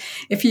opened,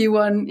 if you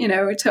want,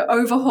 to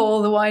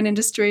overhaul the wine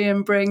industry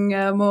and bring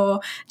more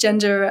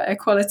gender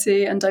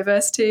equality and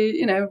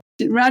diversity,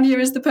 Rania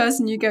is the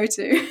person you go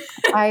to.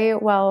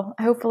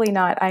 Hopefully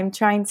not. I'm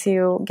trying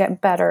to get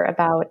better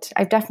about,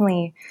 I've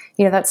definitely,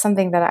 that's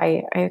something that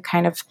I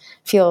kind of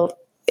feel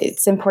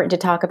it's important to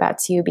talk about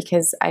too,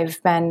 because I've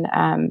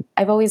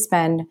always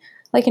been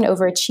like an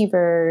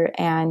overachiever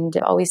and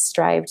always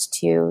strived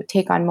to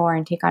take on more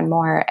and take on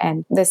more.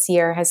 And this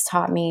year has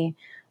taught me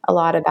a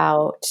lot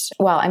about,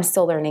 well, I'm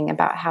still learning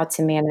about how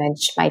to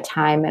manage my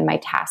time and my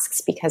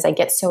tasks, because I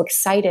get so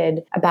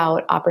excited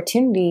about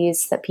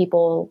opportunities that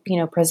people,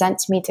 present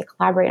to me to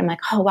collaborate. I'm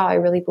like, oh, wow, I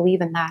really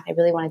believe in that. I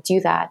really want to do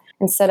that.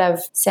 Instead of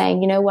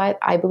saying, you know what,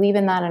 I believe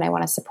in that and I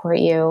want to support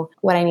you.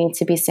 What I need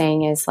to be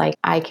saying is like,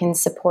 I can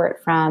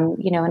support from,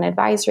 an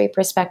advisory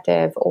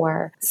perspective,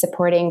 or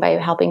supporting by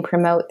helping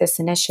promote this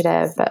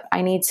initiative. But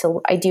I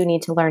do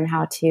need to learn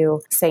how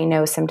to say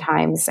no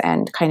sometimes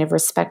and kind of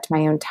respect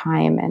my own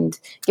time and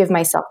give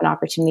myself an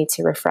opportunity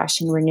to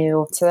refresh and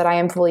renew, so that I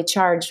am fully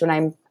charged when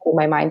I'm putting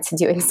my mind to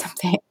doing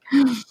something.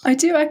 I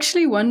do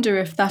actually wonder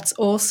if that's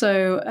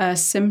also a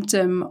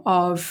symptom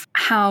of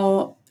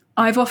how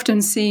I've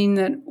often seen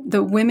that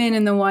the women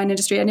in the wine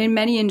industry and in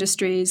many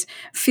industries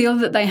feel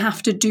that they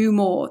have to do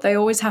more. They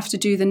always have to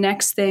do the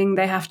next thing.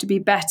 They have to be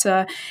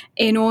better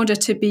in order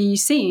to be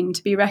seen,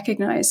 to be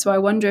recognized. So I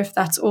wonder if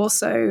that's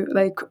also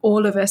like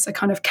all of us are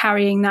kind of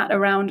carrying that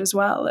around as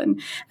well,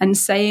 and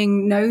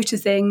saying no to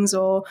things,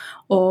 or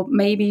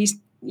maybe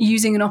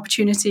using an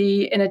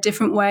opportunity in a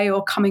different way,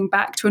 or coming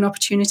back to an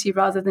opportunity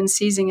rather than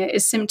seizing it,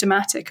 is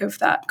symptomatic of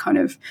that kind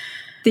of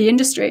the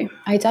industry.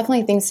 I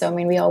definitely think so. I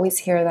mean, we always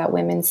hear that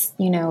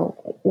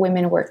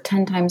women work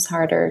 10 times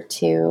harder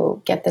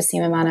to get the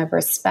same amount of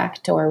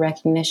respect or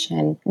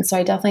recognition. And so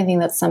I definitely think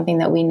that's something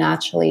that we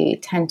naturally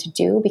tend to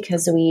do,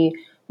 because we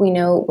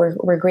know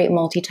we're great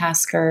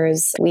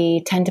multitaskers.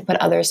 We tend to put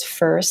others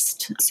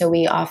first. So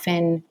we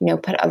often,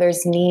 put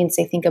others' needs,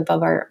 I think,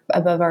 above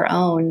our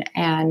own.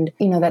 And,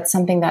 that's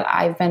something that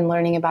I've been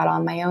learning about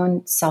on my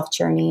own self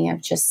journey,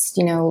 of just,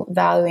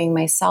 valuing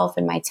myself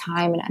and my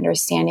time, and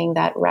understanding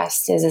that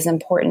rest is as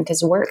important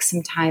as work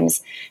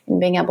sometimes, and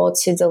being able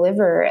to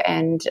deliver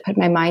and put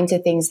my mind to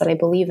things that I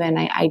believe in.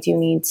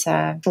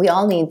 We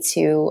all need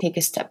to take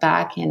a step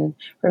back and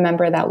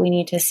remember that we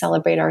need to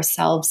celebrate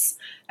ourselves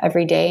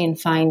every day, and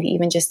find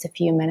even just a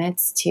few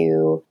minutes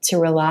to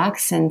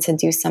relax and to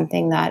do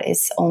something that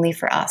is only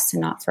for us and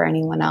not for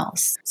anyone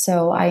else.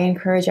 So I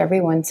encourage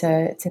everyone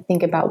to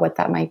think about what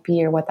that might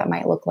be, or what that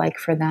might look like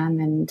for them.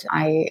 And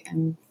I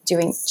am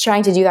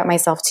trying to do that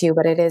myself too,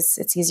 but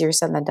it's easier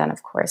said than done,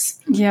 of course.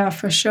 Yeah,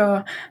 for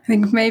sure. I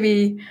think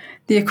maybe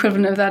the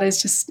equivalent of that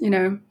is just,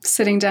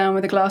 sitting down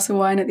with a glass of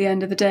wine at the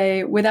end of the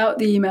day without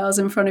the emails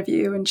in front of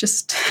you, and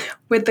just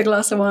with the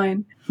glass of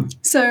wine.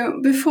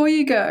 So before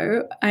you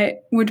go, I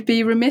would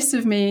be remiss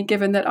of me,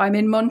 given that I'm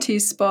in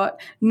Monty's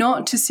spot,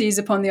 not to seize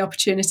upon the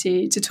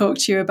opportunity to talk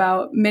to you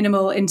about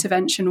minimal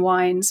intervention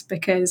wines,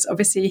 because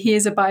obviously he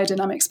is a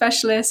biodynamic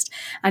specialist,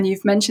 and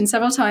you've mentioned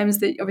several times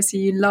that obviously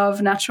you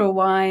love natural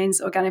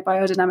wines, organic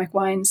biodynamic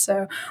wines.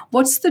 So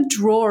what's the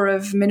draw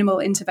of minimal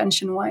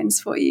intervention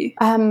wines for you?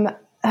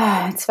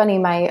 It's funny.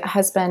 My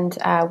husband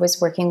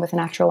was working with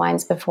natural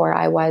wines before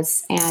I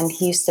was, and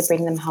he used to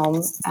bring them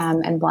home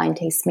and blind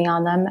taste me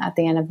on them at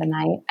the end of the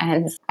night.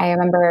 And I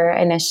remember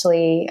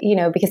initially,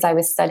 because I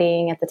was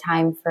studying at the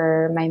time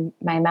for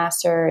my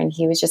master, and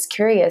he was just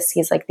curious.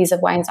 He's like, these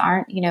wines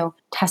aren't,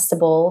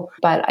 testable,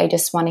 but I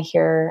just want to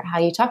hear how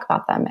you talk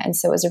about them. And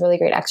so it was a really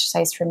great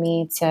exercise for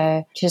me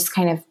to just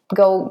kind of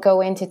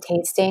go into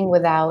tasting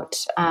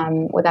without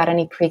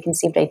any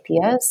preconceived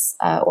ideas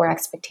or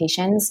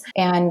expectations.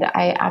 And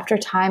after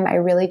time, I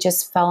really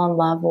just fell in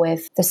love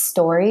with the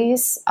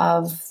stories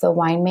of the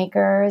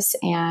winemakers,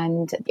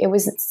 and it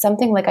was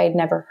something like I'd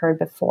never heard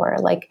before,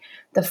 like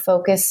the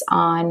focus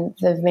on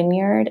the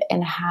vineyard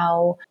and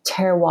how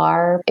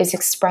terroir is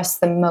expressed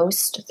the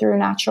most through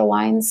natural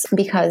wines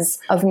because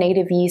of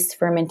native yeast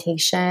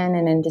fermentation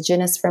and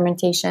indigenous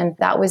fermentation.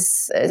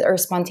 Or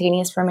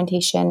spontaneous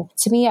fermentation.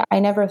 To me, I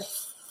never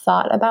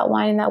thought about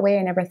wine in that way.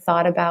 I never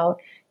thought about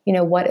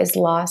what is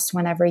lost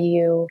whenever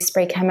you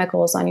spray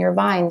chemicals on your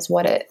vines,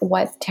 what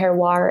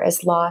terroir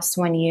is lost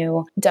when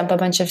you dump a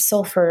bunch of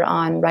sulfur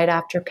on right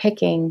after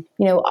picking,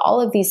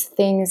 all of these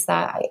things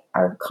that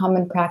are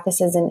common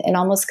practices and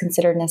almost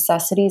considered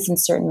necessities in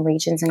certain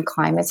regions and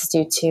climates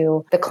due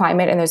to the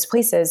climate in those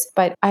places.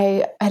 But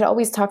I had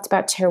always talked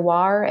about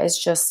terroir as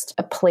just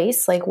a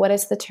place, like what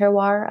is the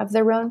terroir of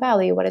the Rhone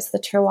Valley? What is the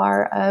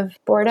terroir of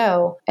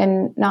Bordeaux?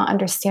 And not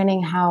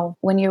understanding how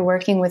when you're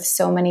working with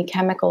so many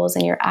chemicals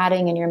and you're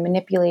adding and you're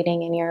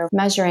manipulating and you're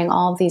measuring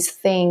all of these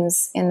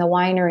things in the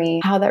winery,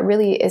 how that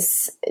really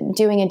is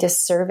doing a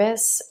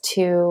disservice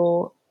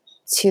to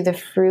the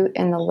fruit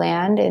and the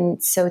land.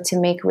 And so to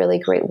make really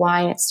great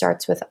wine, it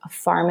starts with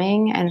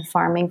farming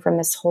from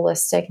this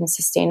holistic and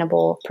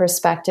sustainable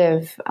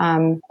perspective.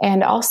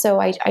 And also,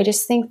 I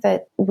just think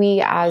that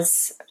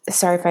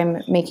sorry if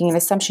I'm making an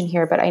assumption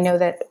here, but I know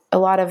that a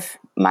lot of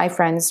my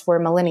friends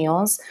were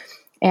millennials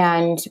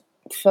and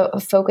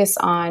focus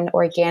on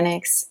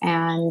organics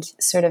and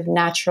sort of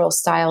natural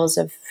styles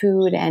of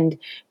food and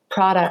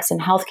products and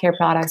healthcare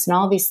products and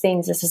all these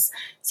things. This is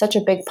such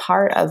a big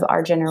part of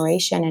our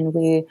generation, and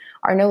we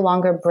are no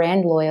longer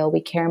brand loyal.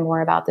 We care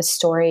more about the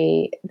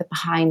story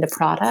behind the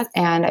product.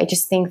 And I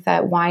just think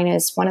that wine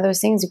is one of those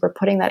things. We're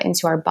putting that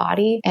into our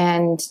body.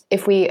 And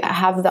if we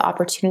have the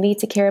opportunity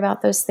to care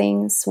about those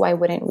things, why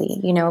wouldn't we?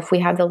 You know, if we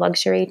have the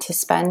luxury to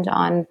spend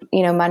on,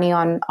 you know, money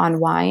on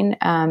wine,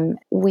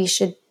 we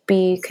should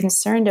be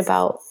concerned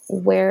about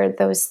where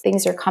those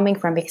things are coming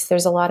from, because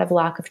there's a lot of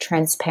lack of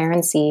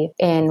transparency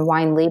in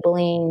wine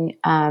labeling,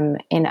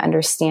 in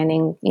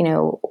understanding, you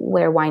know,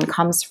 where wine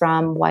comes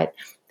from, what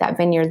that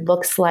vineyard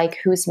looks like,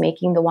 who's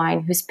making the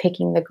wine, who's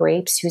picking the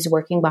grapes, who's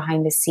working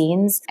behind the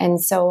scenes.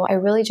 And so I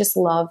really just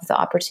love the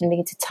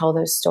opportunity to tell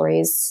those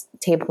stories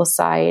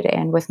tableside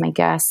and with my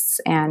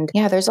guests. And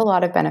yeah, there's a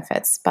lot of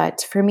benefits.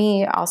 But for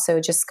me, also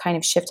just kind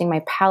of shifting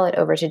my palate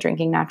over to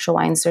drinking natural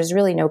wines, there's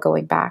really no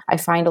going back. I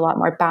find a lot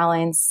more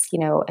balance, you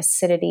know,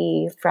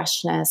 acidity,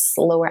 freshness,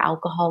 lower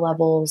alcohol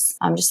levels,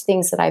 just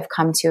things that I've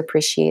come to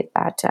appreciate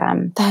that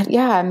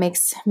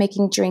makes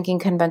making drinking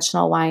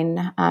conventional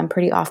wine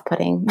pretty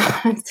off-putting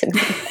to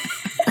me.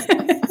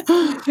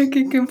 I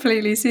can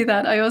completely see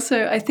that.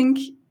 I think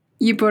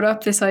you brought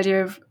up this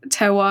idea of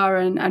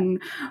terroir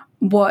and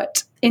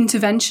what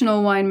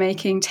interventional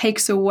winemaking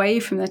takes away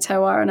from the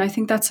terroir. And I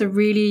think that's a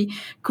really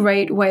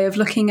great way of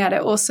looking at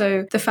it.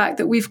 Also, the fact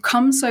that we've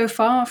come so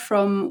far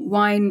from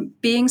wine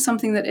being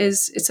something that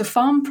it's a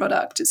farm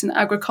product, it's an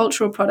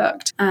agricultural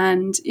product.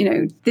 And, you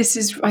know, this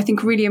is, I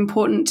think, really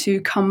important to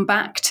come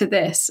back to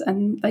this.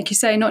 And like you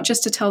say, not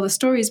just to tell the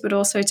stories, but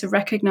also to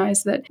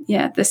recognize that,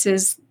 yeah, this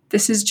is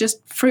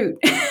just fruit.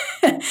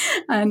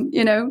 And,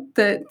 you know,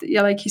 that,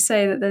 yeah, like you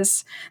say, that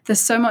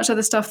there's so much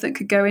other stuff that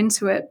could go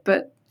into it,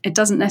 but it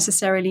doesn't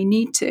necessarily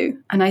need to.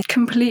 And I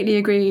completely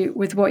agree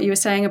with what you were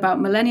saying about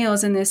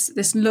millennials and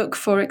this look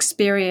for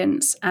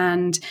experience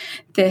and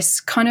this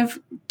kind of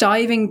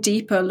diving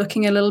deeper,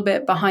 looking a little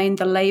bit behind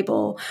the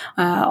label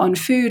on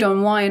food,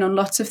 on wine, on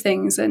lots of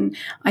things. And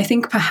I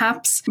think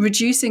perhaps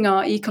reducing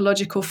our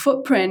ecological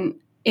footprint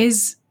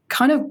is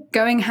kind of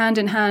going hand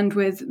in hand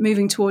with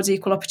moving towards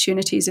equal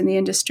opportunities in the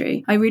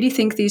industry. I really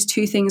think these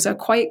two things are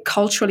quite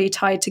culturally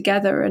tied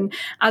together. And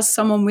as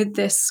someone with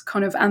this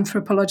kind of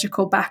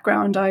anthropological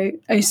background, I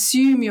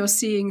assume you're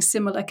seeing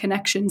similar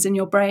connections in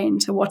your brain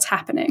to what's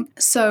happening.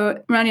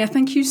 So, Rania,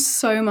 thank you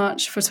so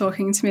much for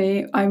talking to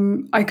me.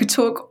 I could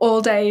talk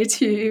all day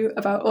to you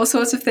about all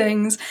sorts of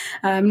things,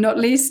 not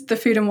least the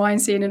food and wine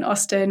scene in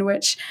Austin,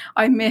 which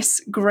I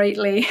miss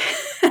greatly.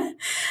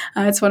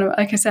 It's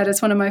like I said,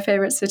 it's one of my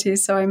favorite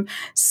cities. So I'm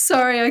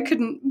sorry I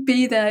couldn't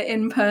be there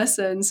in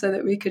person so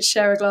that we could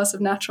share a glass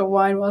of natural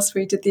wine whilst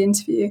we did the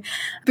interview.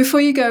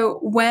 Before you go,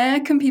 where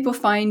can people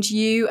find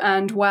you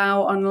and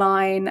WOW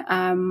online,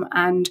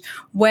 and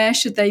where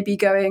should they be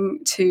going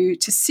to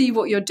see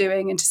what you're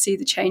doing and to see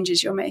the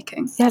changes you're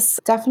making? Yes,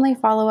 definitely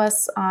follow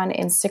us on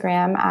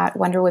Instagram at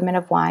Wonder Women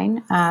of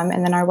Wine,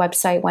 and then our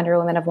website,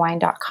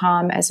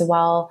 wonderwomenofwine.com as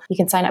well. You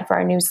can sign up for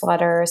our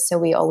newsletter, so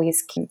we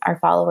always keep our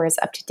followers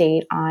up to date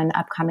on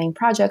upcoming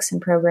projects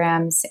and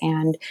programs.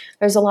 And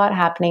there's a lot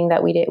happening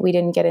that we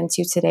didn't get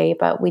into today,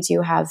 but we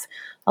do have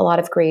a lot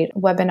of great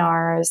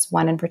webinars.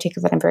 One in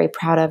particular that I'm very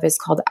proud of is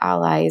called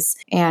Allies.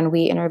 And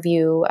we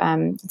interview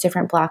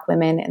different Black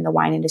women in the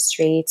wine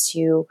industry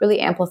to really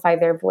amplify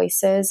their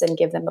voices and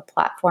give them a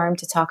platform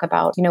to talk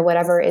about, you know,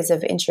 whatever is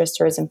of interest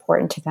or is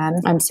important to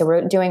them. So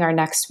we're doing our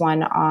next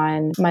one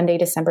on Monday,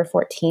 December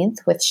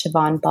 14th with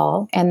Siobhan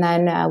Ball. And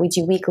then we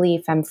do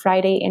weekly Femme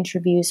Friday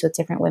interviews with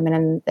different women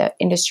in the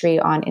industry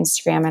on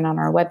Instagram and on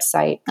our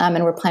website.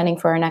 And we're planning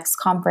for our next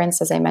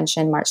conference, as I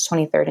mentioned, March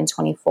 23rd and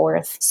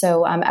 24th.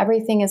 So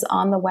everything is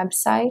on the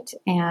website,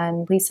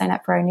 and please sign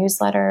up for our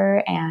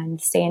newsletter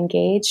and stay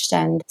engaged,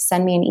 and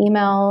send me an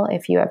email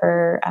if you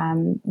ever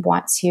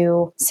want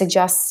to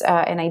suggest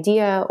an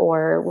idea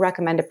or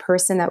recommend a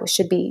person that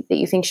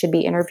you think should be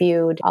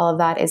interviewed. All of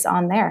that is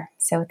on there.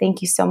 So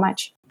thank you so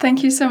much.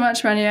 Thank you so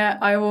much, Rania.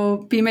 I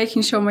will be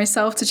making sure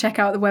myself to check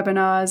out the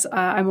webinars.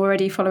 I'm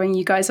already following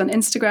you guys on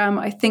Instagram.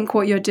 I think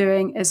what you're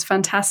doing is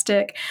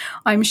fantastic.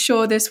 I'm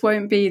sure this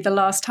won't be the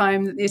last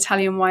time that the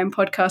Italian Wine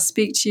Podcast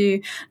speak to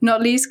you,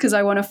 not least because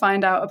I want to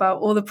find out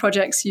about all the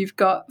projects you've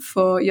got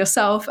for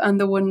yourself and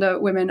the Wonder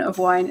Women of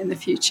Wine in the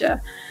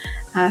future.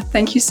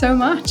 Thank you so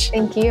much.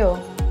 Thank you.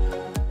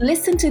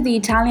 Listen to the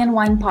Italian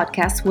Wine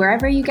Podcast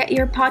wherever you get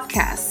your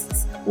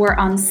podcasts. We're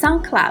on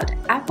SoundCloud,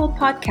 Apple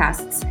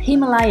Podcasts,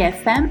 Himalaya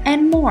FM,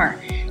 and more.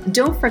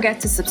 Don't forget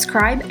to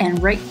subscribe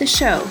and rate the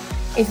show.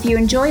 If you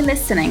enjoy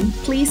listening,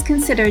 please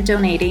consider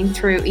donating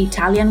through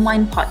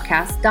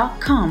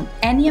ItalianWinePodcast.com.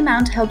 Any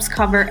amount helps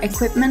cover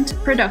equipment,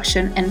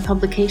 production, and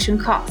publication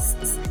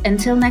costs.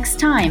 Until next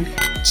time,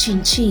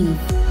 cin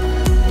cin.